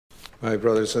My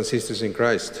brothers and sisters in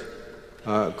Christ,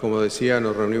 como decía,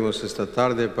 nos reunimos esta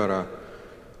tarde para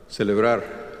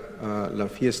celebrar la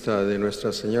fiesta de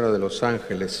Nuestra Señora de los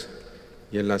Ángeles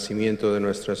y el nacimiento de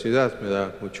nuestra ciudad. Me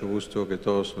da mucho gusto que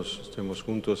todos nos estemos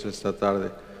juntos esta tarde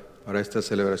para esta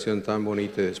celebración tan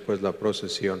bonita y después la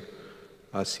procesión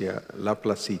hacia la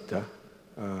placita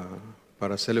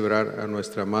para celebrar a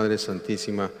nuestra Madre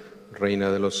Santísima,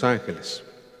 Reina de los Ángeles.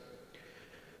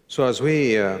 So as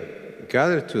we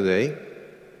gather today,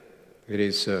 it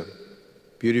is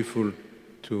beautiful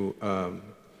to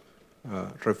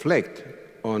reflect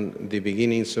on the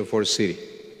beginnings of our city.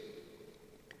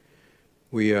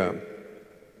 We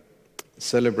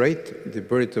celebrate the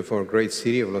birth of our great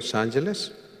city of Los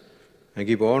Angeles and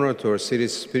give honor to our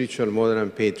city's spiritual mother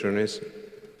and patroness,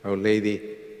 Our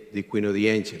Lady, the Queen of the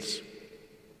Angels.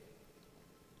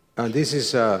 And this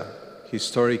is a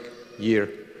historic year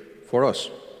for us.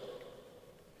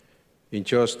 In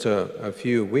just a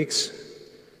few weeks,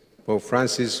 Pope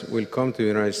Francis will come to the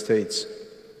United States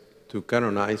to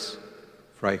canonize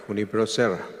Fray Junípero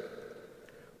Serra,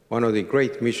 one of the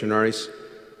great missionaries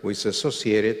who is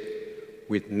associated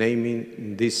with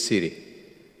naming this city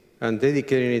and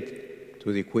dedicating it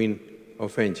to the Queen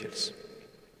of Angels.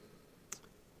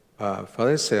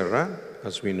 Father Serra,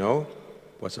 as we know,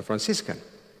 was a Franciscan.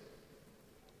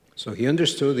 So he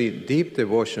understood the deep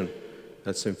devotion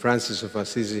that St. Francis of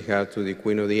Assisi had to the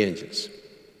Queen of the Angels.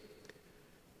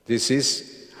 This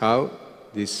is how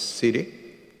this city,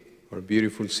 or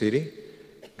beautiful city,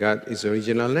 got its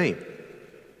original name.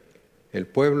 El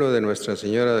pueblo de Nuestra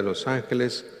Señora de los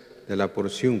Ángeles de la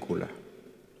Porciúncula.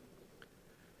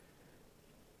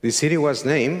 The city was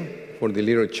named for the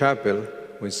little chapel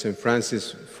when St.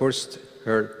 Francis first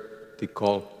heard the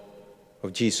call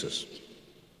of Jesus.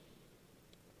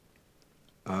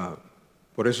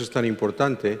 Por eso es tan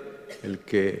importante el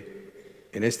que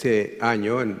en este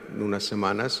año, en unas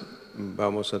semanas,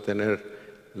 vamos a tener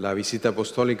la visita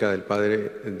apostólica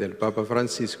del Papa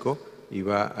Francisco y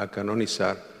va a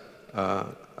canonizar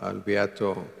al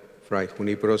beato Fray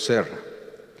Junípero Serra.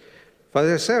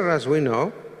 Father Serra, as we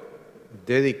know,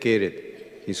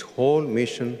 dedicated his whole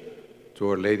mission to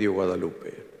Our Lady of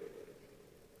Guadalupe.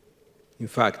 In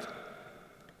fact,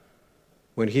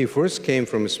 when he first came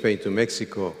from Spain to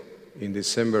Mexico in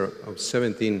December of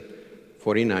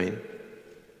 1749,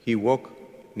 he walked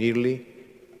nearly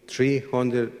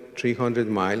 300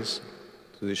 miles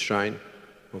to the shrine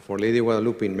of Our Lady of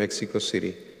Guadalupe in Mexico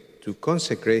City to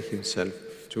consecrate himself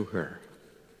to her.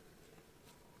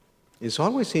 It's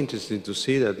always interesting to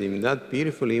see that in that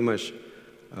beautiful image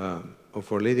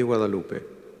of Our Lady of Guadalupe,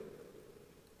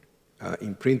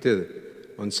 imprinted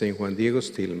on St. Juan Diego's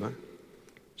tilma,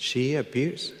 she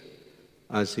appears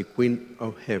as the Queen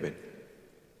of Heaven,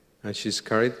 and she's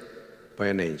carried by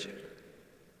an angel.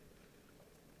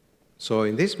 So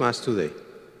in this Mass today,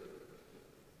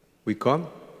 we come,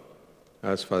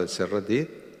 as Father Serra did,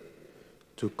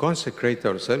 to consecrate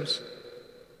ourselves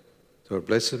to our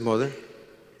Blessed Mother,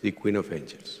 the Queen of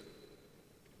Angels.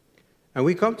 And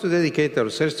we come to dedicate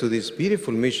ourselves to this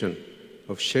beautiful mission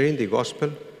of sharing the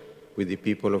gospel with the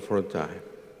people of our time.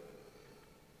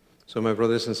 So my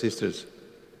brothers and sisters,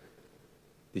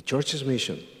 the Church's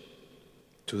mission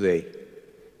today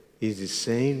is the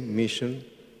same mission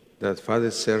that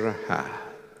Father Serra had.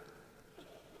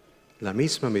 La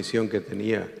misma misión que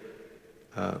tenía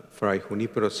Fray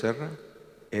Junípero Serra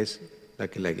es la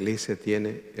que la Iglesia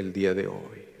tiene el día de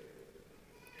hoy.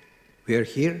 We are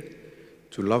here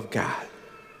to love God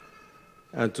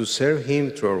and to serve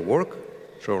Him through our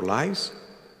work, through our lives,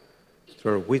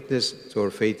 through our witness to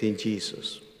our faith in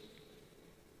Jesus.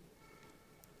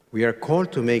 We are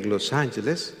called to make Los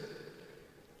Angeles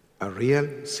a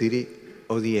real city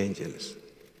of the angels,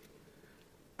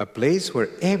 a place where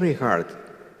every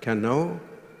heart can know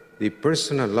the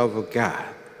personal love of God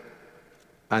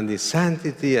and the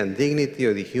sanctity and dignity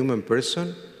of the human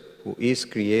person who is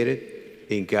created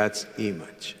in God's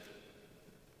image.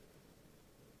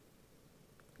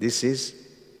 This is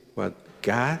what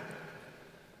God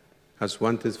has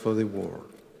wanted for the world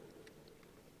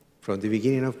from the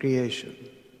beginning of creation.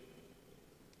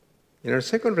 In our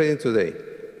second reading today,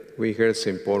 we heard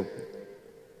St. Paul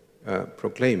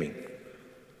proclaiming,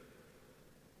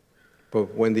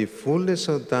 "But when the fullness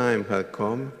of time had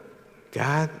come,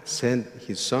 God sent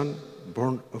His Son,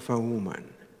 born of a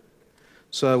woman,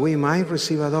 so that we might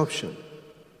receive adoption.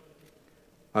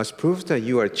 As proof that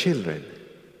you are children,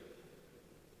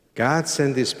 God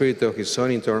sent the Spirit of His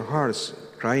Son into our hearts,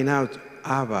 crying out,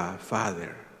 'Abba,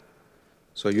 Father.'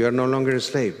 So you are no longer a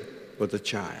slave, but a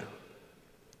child,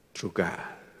 through God."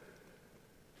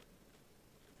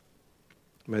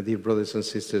 my dear brothers and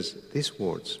sisters, these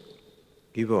words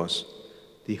give us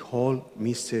the whole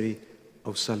mystery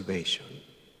of salvation,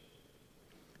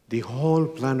 the whole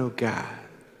plan of God.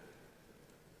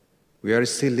 We are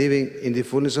still living in the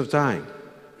fullness of time,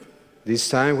 this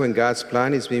time when God's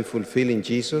plan is being fulfilled in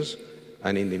Jesus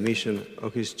and in the mission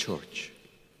of His church.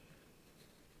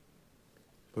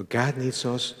 But God needs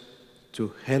us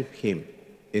to help Him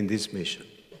in this mission.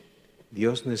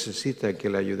 Dios necesita que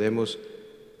le ayudemos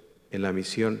en la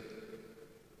misión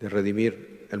de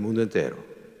redimir el mundo entero.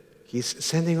 He's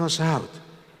sending us out,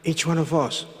 each one of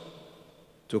us,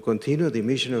 to continue the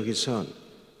mission of His Son,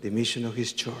 the mission of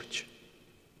His church.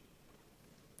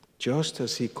 Just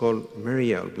as He called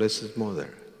Marian, Blessed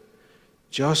Mother,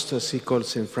 just as He called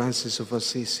St. Francis of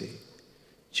Assisi,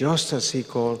 just as He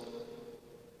called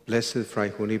Blessed Fray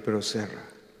Junípero Serra,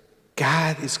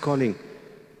 God is calling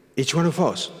each one of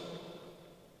us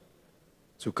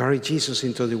to carry Jesus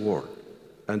into the world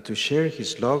and to share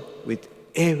His love with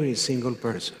every single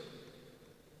person.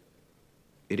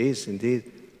 It is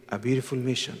indeed a beautiful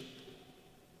mission.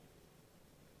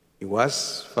 It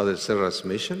was Father Serra's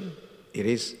mission. It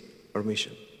is our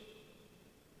mission.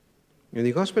 In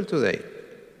the Gospel today,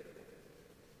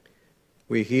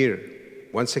 we hear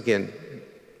once again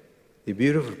the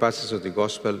beautiful passage of the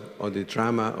Gospel on the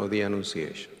drama of the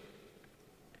Annunciation.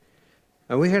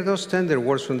 And we hear those tender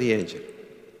words from the angel.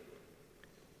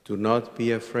 Do not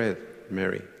be afraid,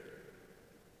 Mary.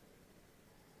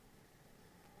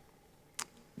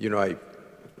 You know,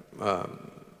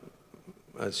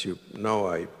 as you know,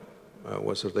 I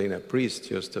was ordained a priest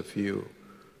just a few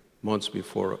months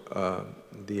before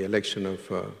the election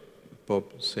of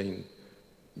Pope St.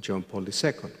 John Paul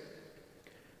II.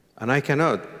 And I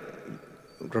cannot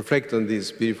reflect on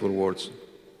these beautiful words,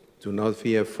 do not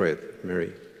be afraid,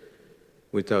 Mary,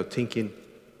 without thinking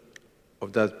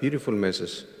of that beautiful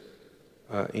message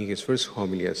in his first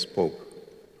homily as Pope,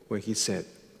 where he said,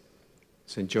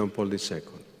 St. John Paul II,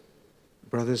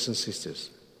 brothers and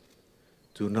sisters,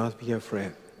 do not be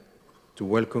afraid to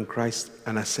welcome Christ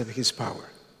and accept His power.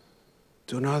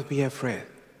 Do not be afraid.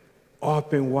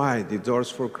 Open wide the doors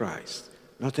for Christ.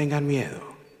 No tengan miedo.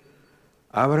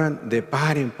 Abran de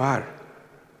par en par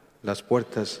las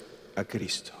puertas a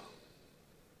Cristo.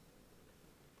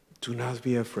 Do not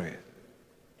be afraid.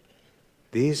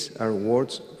 These are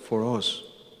words for us,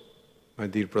 my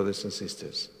dear brothers and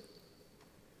sisters.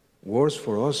 Words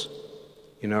for us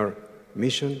in our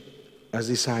mission as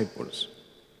disciples.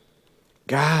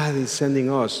 God is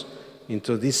sending us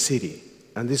into this city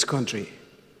and this country.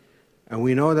 And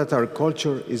we know that our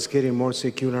culture is getting more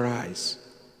secularized.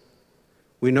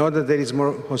 We know that there is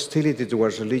more hostility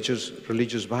towards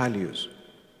religious values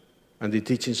and the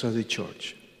teachings of the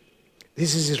church.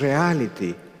 This is a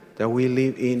reality that we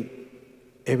live in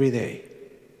every day.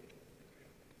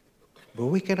 But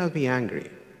we cannot be angry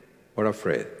or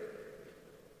afraid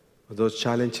of those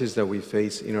challenges that we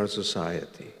face in our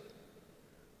society.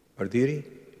 Our duty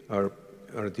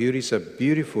is a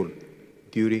beautiful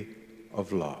duty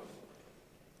of love.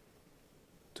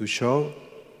 To show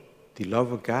the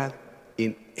love of God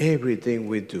in everything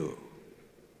we do.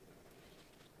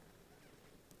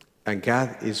 And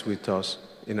God is with us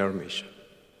in our mission.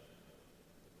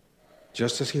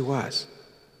 Just as He was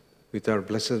with our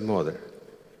Blessed Mother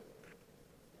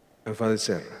and Father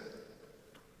Serra,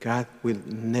 God will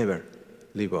never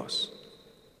leave us.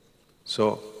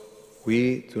 So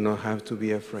we do not have to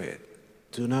be afraid.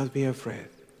 Do not be afraid.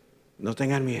 No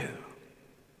tengan miedo.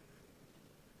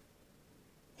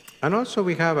 And also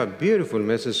we have a beautiful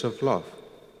message of love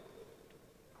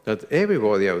that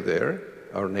everybody out there,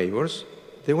 our neighbors,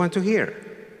 they want to hear.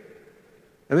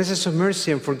 A message of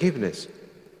mercy and forgiveness.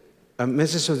 A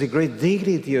message of the great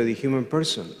dignity of the human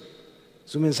person.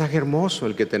 Es un mensaje hermoso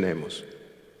el que tenemos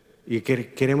y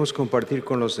que queremos compartir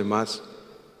con los demás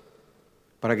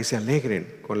para que se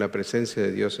alegren con la presencia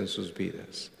de Dios en sus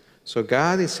vidas. So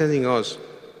God is sending us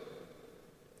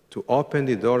to open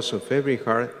the doors of every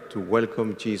heart to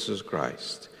welcome Jesus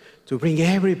Christ, to bring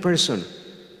every person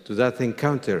to that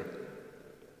encounter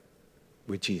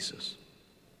with Jesus.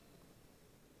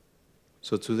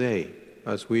 So today,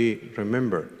 as we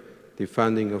remember the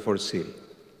founding of our city,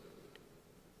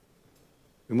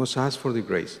 we must ask for the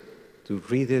grace to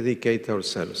rededicate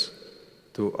ourselves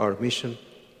to our mission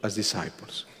as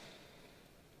disciples.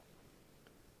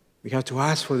 We have to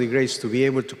ask for the grace to be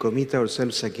able to commit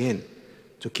ourselves again,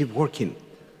 to keep working,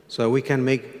 so that we can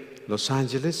make Los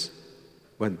Angeles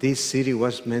what this city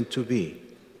was meant to be,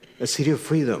 a city of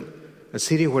freedom, a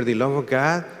city where the love of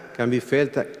God can be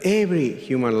felt that every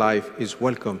human life is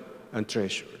welcome and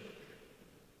treasured.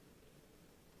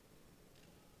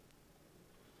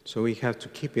 So we have to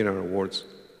keep in our words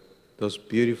those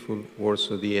beautiful words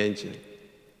of the angel.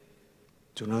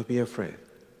 Do not be afraid.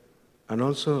 And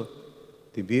also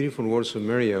the beautiful words of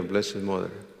Mary, our Blessed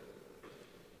Mother,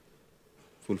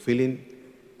 fulfilling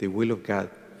the will of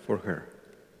God for her.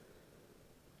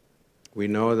 We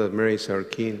know that Mary is our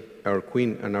Queen,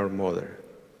 and our Mother.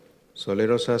 So let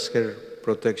us ask her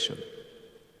protection.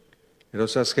 Let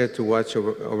us ask her to watch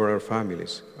over our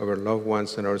families, our loved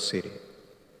ones, and our city.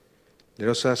 Let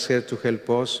us ask her to help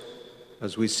us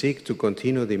as we seek to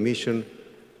continue the mission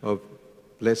of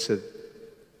blessed,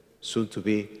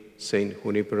 soon-to-be Saint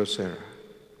Junipero Serra,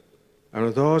 and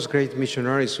of those great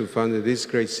missionaries who founded this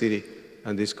great city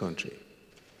and this country.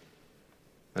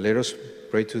 And let us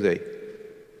pray today,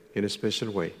 in a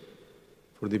special way,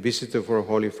 for the visit of our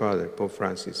Holy Father, Pope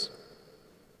Francis,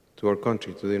 to our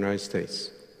country, to the United States.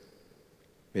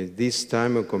 May this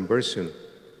time of conversion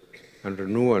and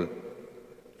renewal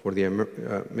for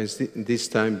may this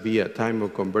time be a time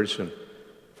of conversion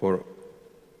for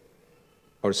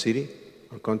our city,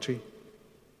 our country,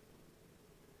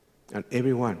 and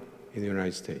everyone in the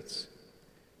United States.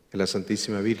 Que la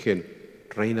Santísima Virgen,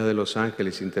 Reina de los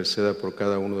Ángeles, interceda por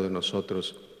cada uno de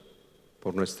nosotros,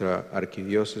 por nuestra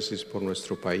arquidiócesis, por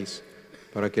nuestro país,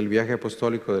 para que el viaje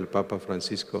apostólico del Papa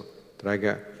Francisco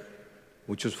traiga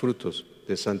muchos frutos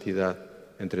de santidad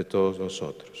entre todos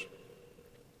nosotros.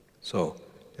 So,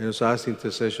 let us ask the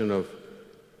intercession of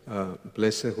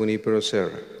Blessed Junipero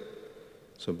Serra.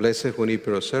 So, Blessed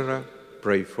Junipero Serra,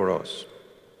 pray for us.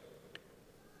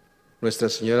 Nuestra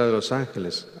Señora de los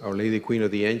Ángeles, Our Lady Queen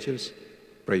of the Angels,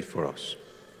 pray for us.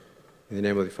 In the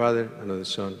name of the Father, and of the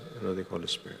Son, and of the Holy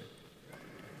Spirit.